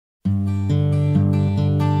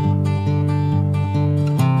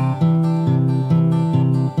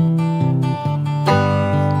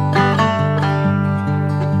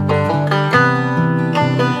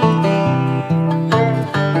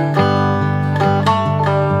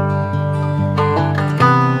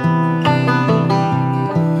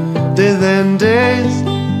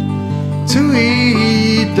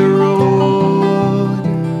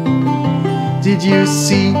Did you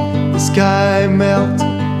see the sky melt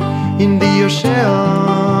in the ocean?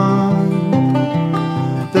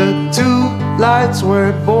 The two lights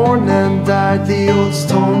were born and died, the old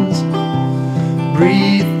stones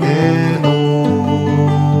breathing old.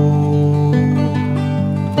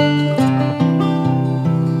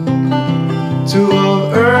 Two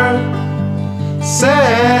of earth,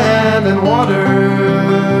 sand and water.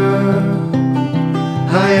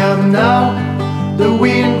 I am now the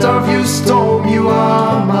wind of your storm. You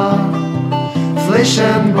are my flesh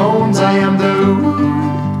and bones. I am the wood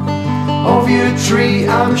of your tree.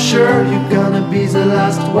 I'm sure you're gonna be the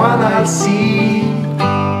last one I'll see.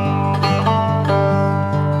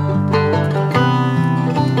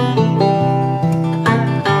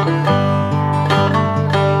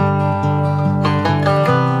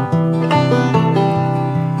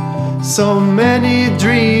 So many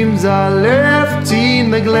dreams are left in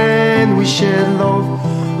the glen. We shed love,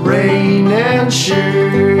 rain and shells.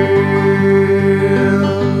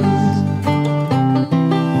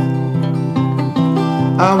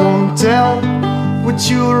 I won't tell what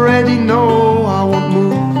you already know. I won't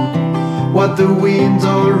move what the wind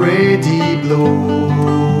already blows.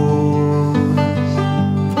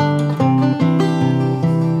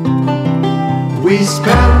 We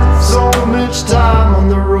spent so much time on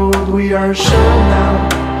the road. We are sure now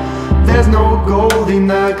there's no gold in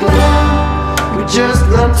the glen. We just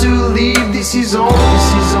learn to leave. This is all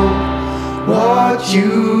what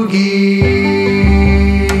you give.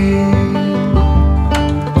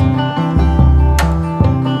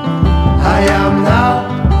 I am now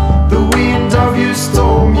the wind of your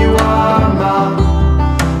storm. You are my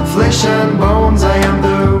flesh and bones. I am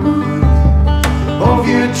the wood of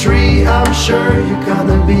your tree. I'm sure you're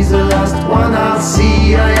gonna be the last one I'll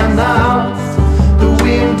see. I am now